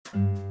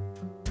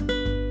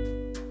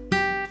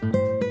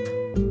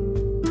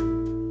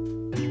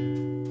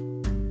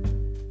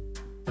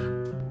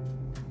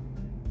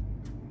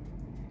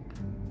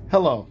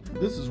Hello,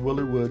 this is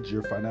Willie Woods,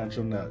 your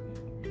financial nut.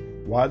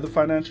 Why the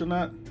financial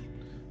nut?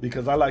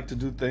 Because I like to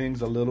do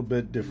things a little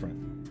bit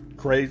different.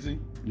 Crazy,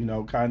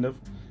 kind of,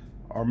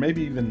 or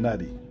maybe even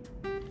nutty.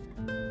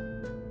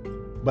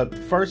 But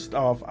first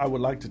off, I would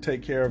like to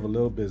take care of a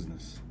little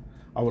business.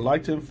 I would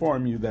like to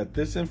inform you that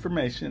this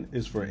information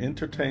is for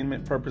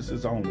entertainment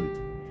purposes only.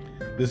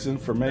 This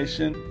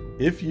information,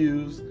 if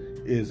used,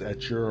 is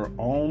at your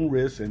own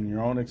risk and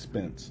your own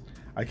expense.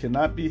 I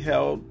cannot be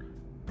held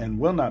and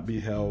will not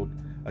be held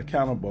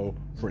accountable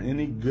for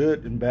any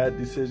good and bad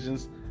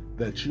decisions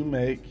that you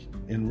make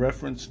in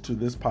reference to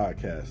this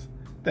podcast.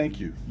 Thank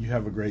you. You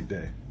have a great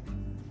day.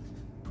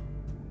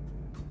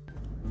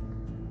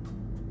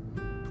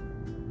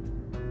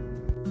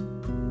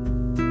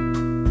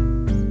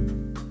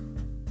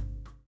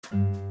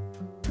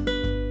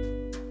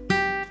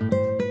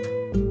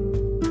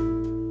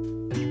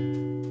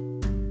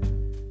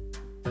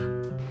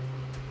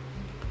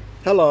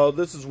 Hello,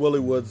 this is Willie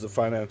Woods, the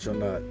Financial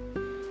Nut.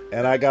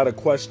 And I got a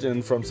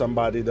question from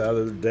somebody the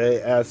other day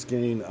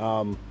asking,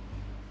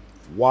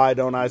 why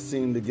don't I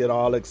seem to get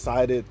all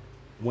excited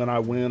when I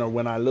win or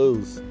when I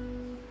lose?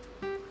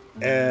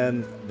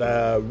 And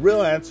the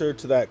real answer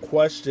to that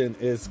question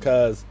is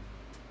because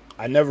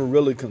I never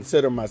really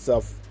consider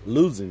myself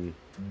losing.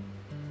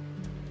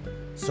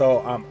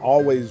 So I'm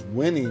always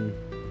winning.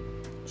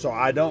 So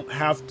I don't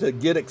have to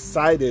get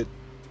excited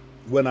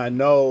when I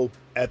know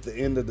at the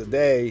end of the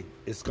day,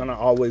 it's going to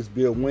always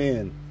be a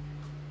win.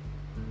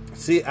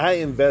 See, I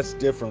invest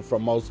different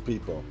from most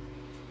people.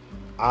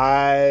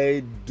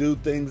 I do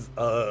things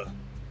a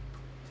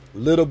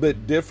little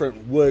bit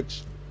different,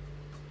 which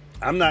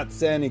I'm not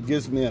saying it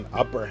gives me an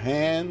upper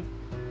hand,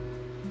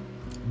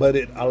 but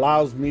it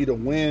allows me to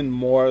win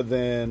more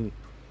than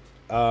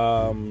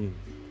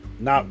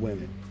not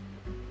winning.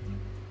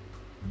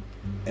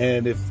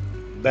 And if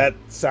that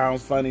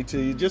sounds funny to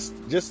you, just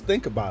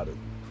think about it.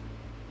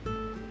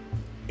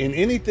 In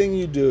anything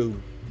you do,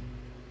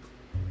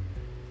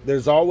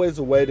 there's always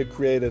a way to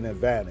create an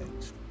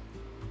advantage.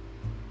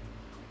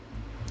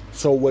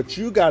 So what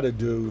you got to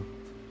do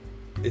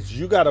is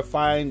you got to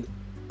find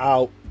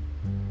out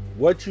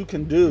what you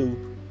can do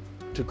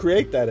to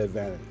create that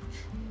advantage.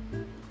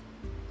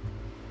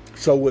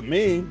 So with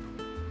me,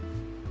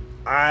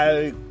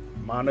 I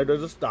monitor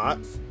the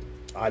stocks.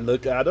 I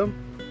look at them.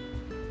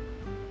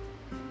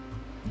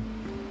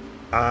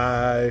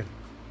 I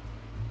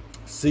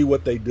see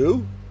what they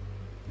do.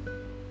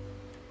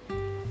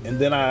 And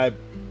then I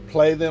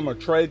play them or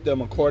trade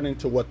them according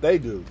to what they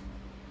do.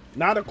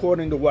 Not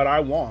according to what I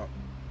want,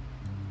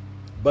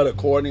 but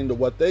according to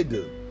what they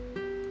do.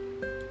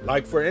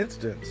 Like, for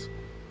instance,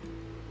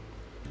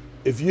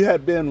 if you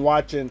had been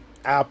watching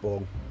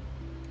Apple,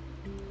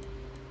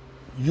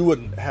 you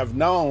would have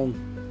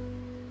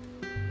known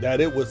that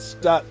it was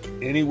stuck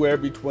anywhere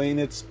between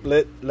its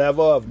split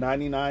level of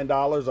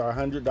 $99 or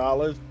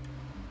 $100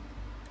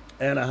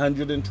 and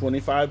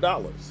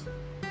 $125.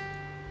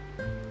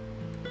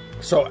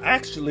 So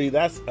actually,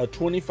 that's a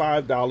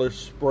 $25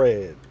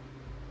 spread.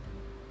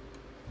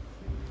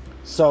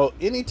 So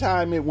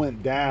anytime it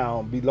went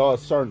down below a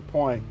certain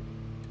point,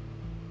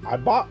 I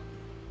bought.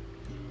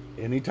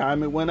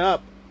 Anytime it went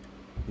up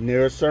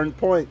near a certain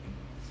point,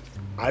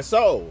 I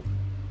sold.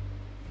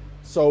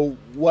 So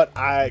what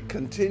I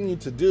continue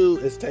to do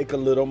is take a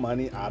little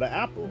money out of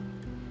Apple.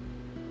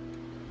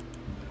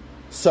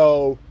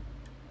 So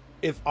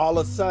if all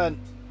of a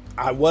sudden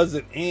I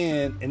wasn't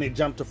in and it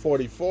jumped to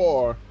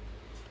 44,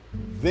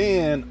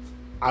 then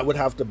I would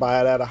have to buy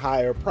it at a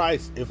higher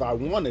price if I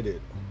wanted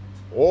it.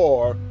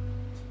 Or,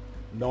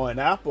 knowing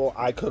Apple,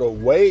 I could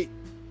have waited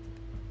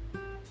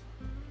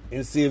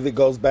and see if it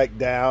goes back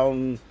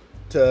down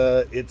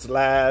to its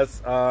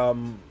last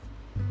point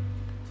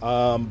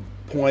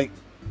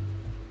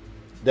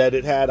that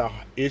it had a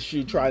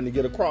issue trying to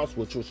get across,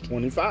 which was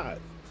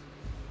 25.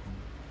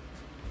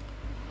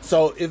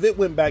 So if it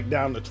went back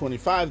down to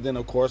 25, then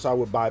of course I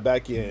would buy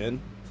back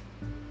in.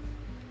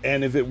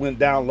 And if it went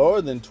down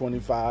lower than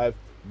 25,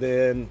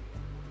 then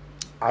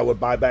I would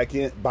buy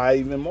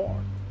even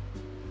more.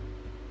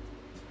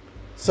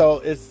 So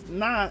it's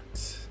not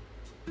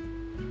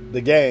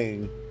the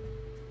game,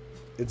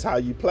 it's how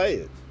you play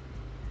it.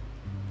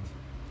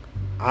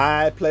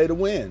 I play to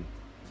win.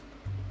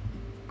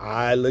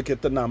 I look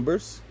at the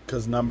numbers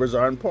because numbers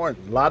are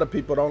important. A lot of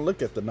people don't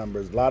look at the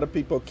numbers. A lot of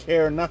people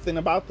care nothing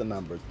about the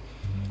numbers.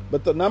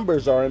 But the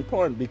numbers are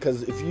important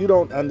because if you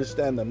don't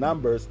understand the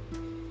numbers,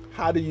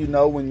 how do you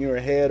know when you're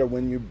ahead or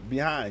when you're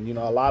behind?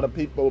 A lot of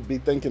people be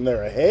thinking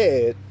they're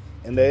ahead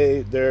and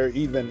they're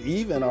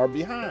even or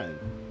behind.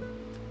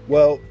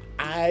 Well,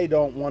 I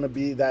don't want to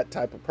be that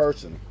type of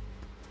person.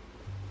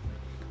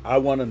 I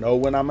want to know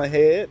when I'm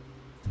ahead.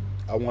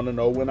 I want to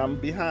know when I'm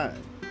behind.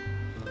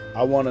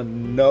 I want to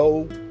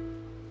know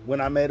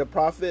when I made a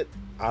profit.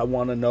 I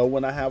want to know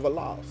when I have a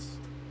loss.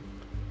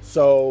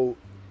 So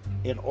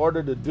in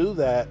order to do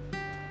that,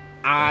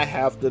 I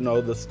have to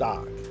know the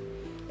stock.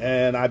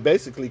 And I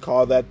basically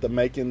call that the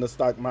making the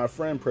stock my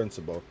friend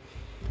principle.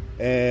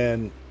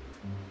 And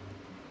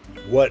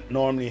what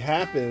normally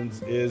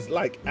happens is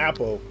like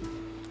Apple.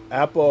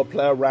 Apple will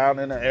play around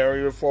in an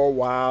area for a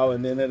while,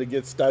 and then it'll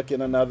get stuck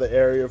in another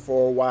area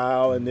for a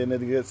while, and then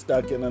it'll get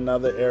stuck in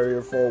another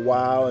area for a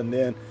while, and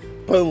then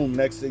boom,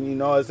 next thing you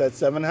know, it's at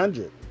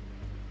 700.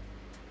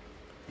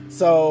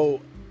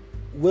 So,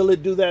 will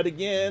it do that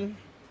again?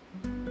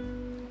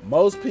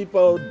 Most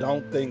people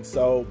don't think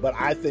so, but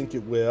I think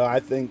it will. I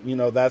think,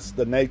 that's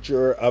the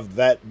nature of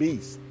that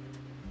beast.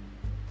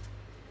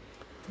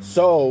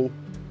 So,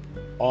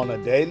 on a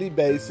daily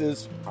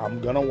basis,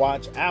 I'm going to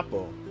watch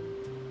Apple.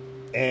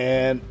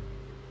 And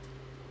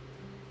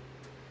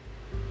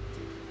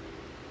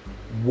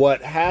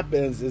what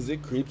happens is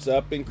it creeps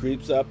up and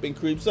creeps up and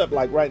creeps up.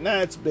 Like right now,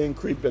 it's been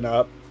creeping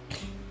up.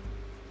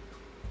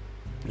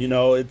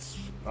 It's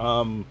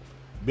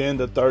been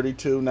to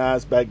 32, now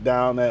it's back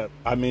down at,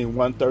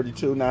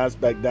 132, now it's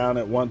back down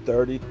at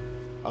 130.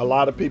 A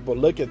lot of people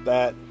look at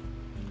that,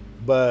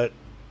 but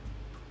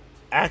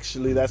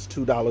actually that's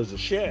 $2 a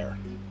share.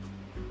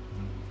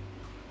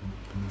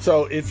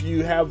 So if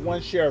you have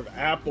one share of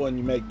Apple and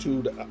you make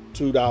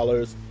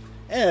 $2,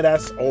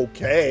 that's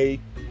okay,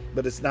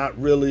 but it's not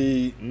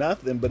really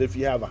nothing. But if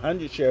you have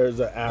 100 shares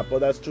of Apple,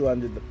 that's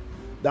 $200.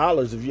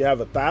 If you have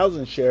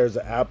 1,000 shares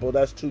of Apple,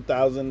 that's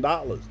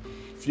 $2,000.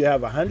 If you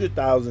have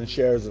 100,000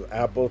 shares of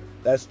Apple,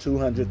 that's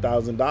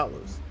 $200,000.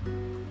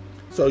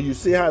 So you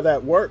see how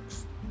that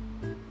works?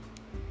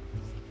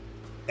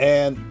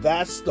 And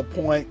that's the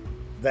point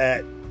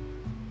that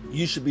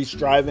you should be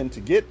striving to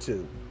get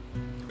to.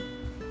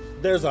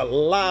 There's a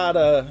lot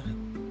of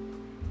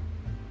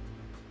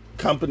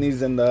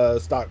companies in the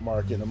stock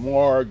market, and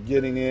more are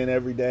getting in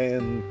every day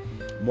and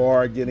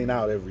more are getting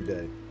out every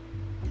day.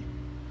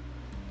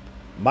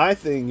 My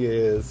thing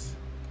is,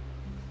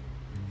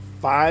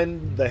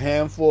 find the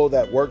handful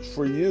that works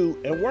for you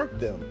and work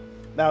them.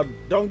 Now,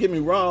 don't get me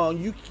wrong,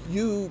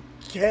 you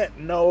can't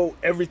know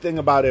everything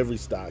about every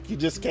stock. You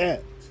just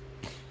can't.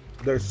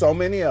 There's so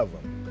many of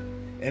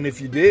them. And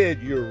if you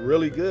did, you're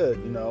really good,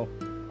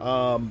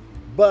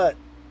 But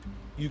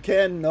you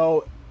can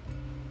know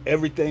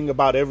everything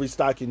about every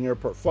stock in your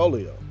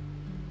portfolio.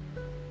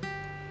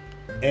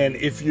 And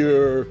if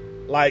you're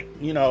like,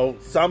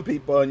 some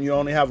people and you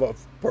only have a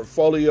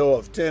portfolio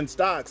of 10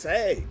 stocks,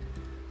 hey,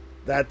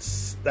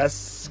 that's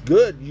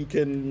good. You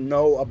can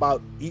know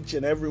about each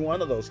and every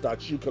one of those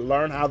stocks. You can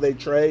learn how they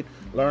trade,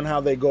 learn how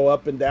they go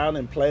up and down,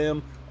 and play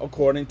them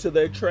according to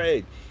their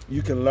trade.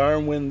 You can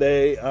learn when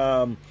they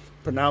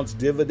pronounce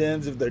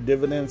dividends, if they're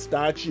dividend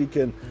stocks. You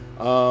can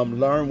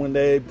learn when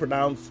they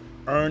pronounce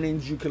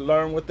earnings. You can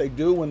learn what they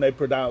do when they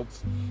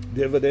pronounce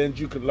dividends.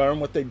 You can learn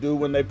what they do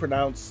when they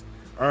pronounce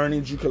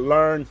earnings. You can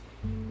learn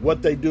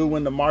what they do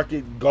when the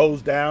market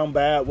goes down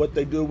bad, what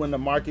they do when the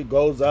market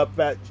goes up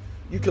bad.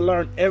 You can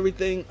learn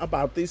everything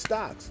about these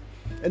stocks.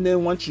 And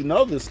then once you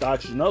know the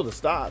stocks, you know the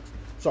stocks.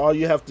 So all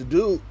you have to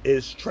do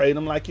is trade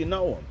them like you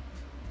know them.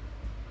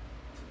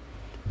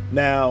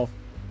 Now,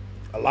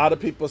 a lot of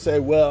people say,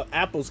 well,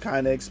 Apple's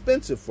kind of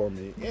expensive for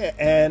me. Yeah,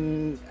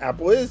 and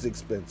Apple is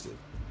expensive.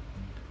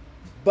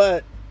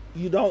 But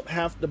you don't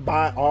have to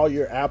buy all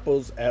your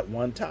apples at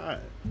one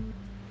time.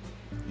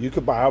 You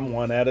could buy them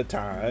one at a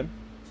time.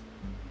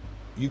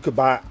 You could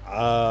buy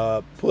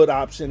a put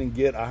option and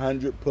get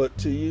 100 put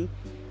to you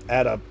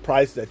at a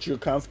price that you're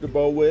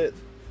comfortable with.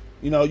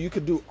 You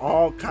could do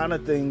all kind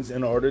of things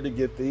in order to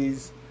get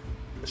these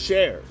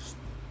shares.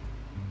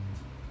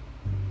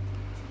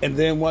 And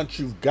then once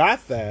you've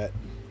got that,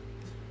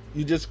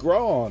 you just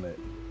grow on it,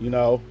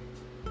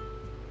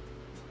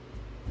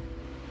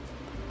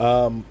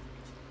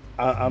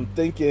 I'm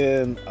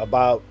thinking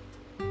about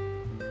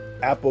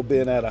Apple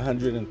being at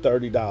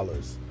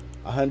 $130.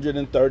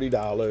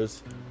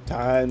 $130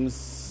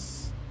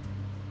 times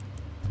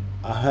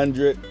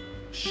 100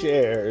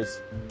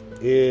 shares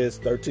is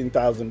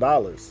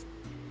 $13,000.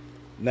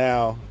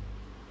 Now,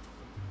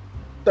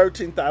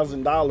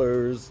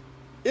 $13,000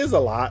 is a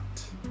lot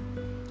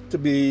to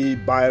be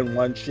buying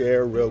one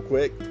share real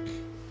quick.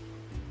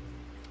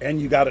 And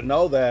you got to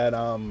know that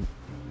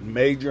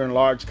major and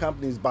large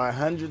companies buy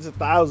hundreds of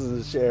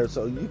thousands of shares,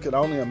 so you can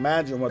only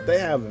imagine what they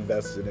have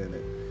invested in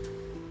it.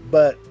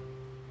 But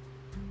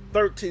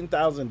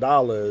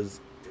 $13,000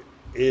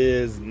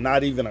 is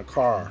not even a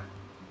car.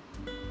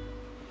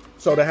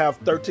 So to have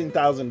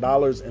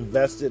 $13,000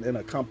 invested in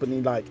a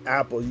company like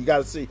Apple, you got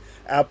to see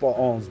Apple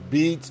owns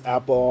Beats,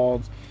 Apple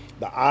owns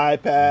the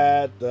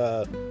iPad,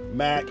 the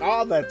Mac,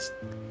 all that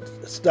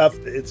stuff.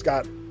 It's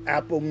got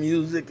Apple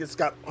Music, it's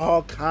got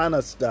all kind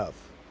of stuff.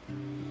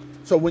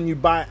 So when you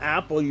buy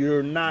Apple,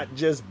 you're not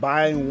just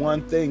buying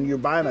one thing, you're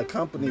buying a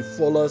company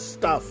full of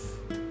stuff.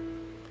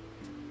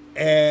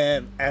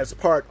 And as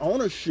part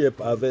ownership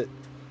of it,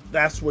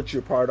 that's what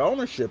you're part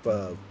ownership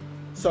of.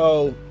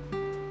 So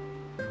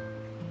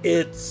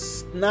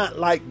it's not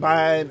like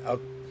buying a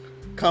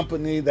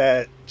company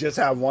that just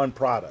have one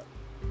product,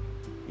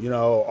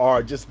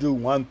 or just do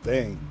one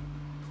thing.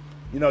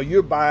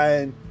 You're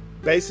buying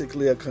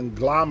basically a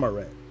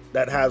conglomerate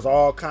that has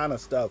all kind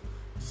of stuff.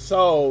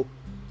 So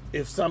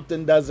if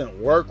something doesn't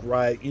work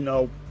right,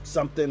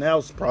 something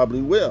else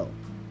probably will.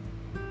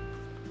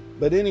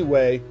 But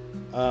anyway,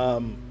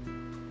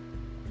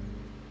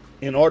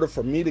 in order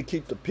for me to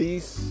keep the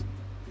peace,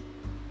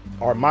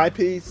 or my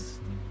peace,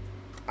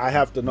 I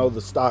have to know the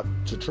stock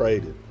to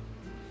trade it.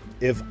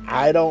 If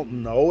I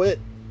don't know it,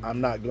 I'm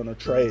not going to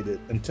trade it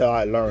until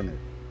I learn it.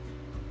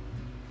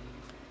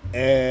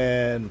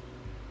 And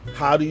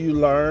how do you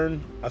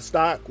learn a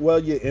stock? Well,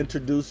 you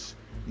introduce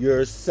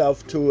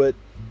yourself to it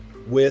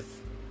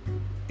with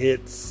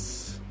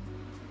its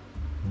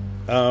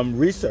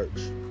research.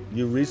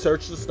 You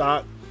research the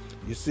stock.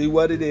 You see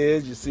what it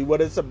is. You see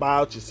what it's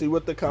about. You see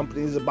what the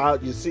company is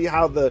about. You see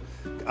how the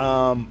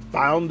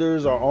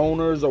founders or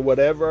owners or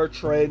whatever are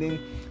trading.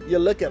 You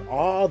look at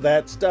all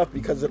that stuff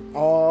because it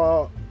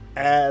all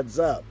adds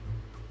up.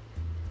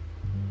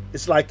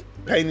 It's like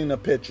painting a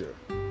picture.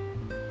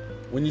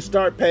 When you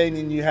start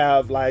painting, you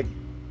have like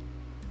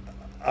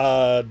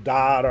a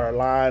dot or a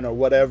line or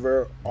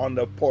whatever on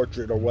the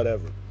portrait or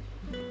whatever.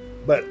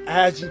 But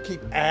as you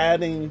keep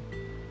adding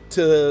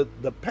to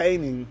the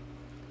painting,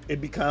 it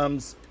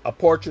becomes a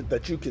portrait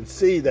that you can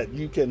see, that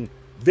you can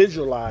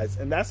visualize.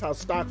 And that's how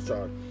stocks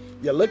are.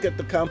 You look at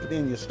the company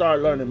and you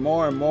start learning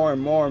more and more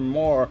and more and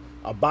more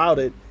about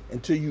it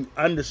until you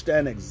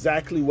understand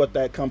exactly what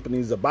that company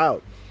is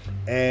about.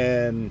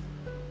 And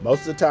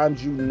most of the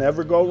times you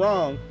never go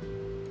wrong.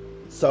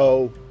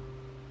 So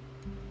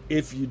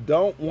if you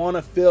don't want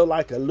to feel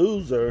like a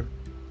loser,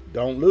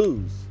 don't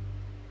lose.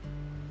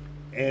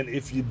 And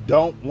if you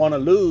don't want to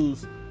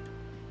lose,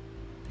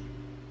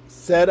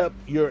 set up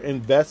your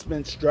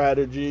investment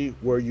strategy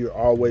where you're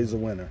always a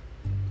winner.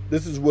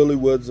 This is Willie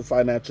Woods, the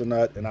Financial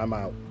Nut, and I'm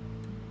out.